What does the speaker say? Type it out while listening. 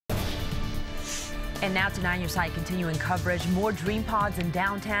And now to 9 Your Side, continuing coverage. More dream pods in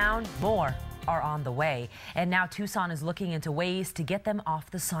downtown. More are on the way. And now Tucson is looking into ways to get them off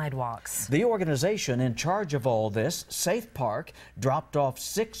the sidewalks. The organization in charge of all this, Safe Park, dropped off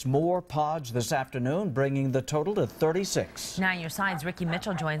 6 more pods this afternoon, bringing the total to 36. 9 Your Side's Ricky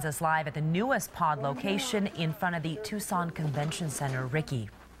Mitchell joins us live at the newest pod location in front of the Tucson Convention Center.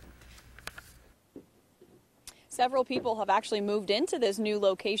 Ricky. Several people have actually moved into this new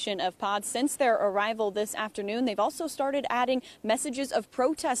location of pods since their arrival this afternoon. They've also started adding messages of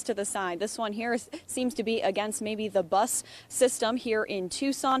protest to the side. This one here seems to be against maybe the bus system here in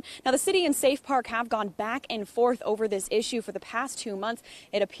Tucson. Now, the city and Safe Park have gone back and forth over this issue for the past 2 months.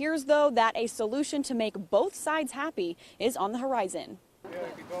 It appears, though, that a solution to make both sides happy is on the horizon.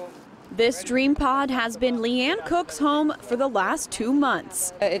 This dream pod has been Leanne Cook's home for the last 2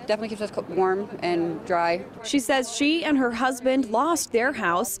 months. It definitely keeps us warm and dry. She says she and her husband lost their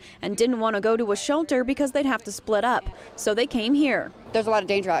house and didn't want to go to a shelter because they'd have to split up. So they came here. There's a lot of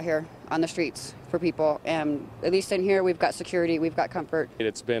danger out here on the streets for people, and at least in here we've got security, we've got comfort.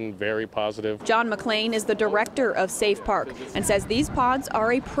 It's been very positive. John McLean is the director of Safe Park and says these pods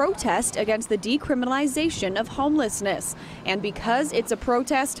are a protest against the decriminalization of homelessness. And because it's a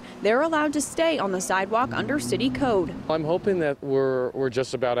protest, they're allowed to stay on the sidewalk under city code. I'm hoping that we're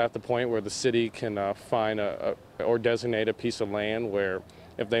just about at the point where the city can find or designate a piece of land where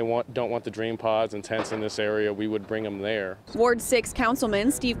if they don't want the dream pods and tents in this area, we would bring them there. Ward 6 Councilman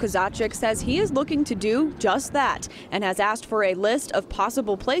Steve Kozachik says he is looking to do just that and has asked for a list of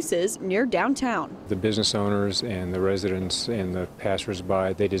possible places near downtown. The business owners and the residents and the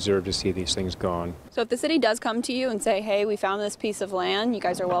passersby, they deserve to see these things gone. So if the city does come to you and say, hey, we found this piece of land, you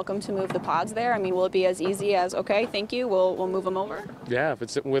guys are welcome to move the pods there. I mean, will it be as easy as, okay, thank you, we'll move them over? Yeah, if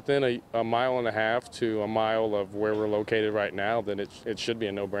it's within a mile and a half to a mile of where we're located right now, then it should be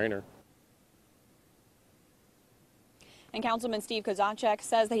a no-brainer. And Councilman Steve Kozachik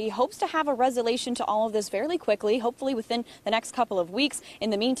says that he hopes to have a resolution to all of this fairly quickly, hopefully within the next couple of weeks. In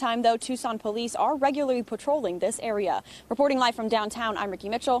the meantime, though, Tucson police are regularly patrolling this area. Reporting live from downtown, I'm Ricky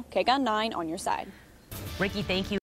Mitchell, KGUN 9 on your side. Ricky, thank you.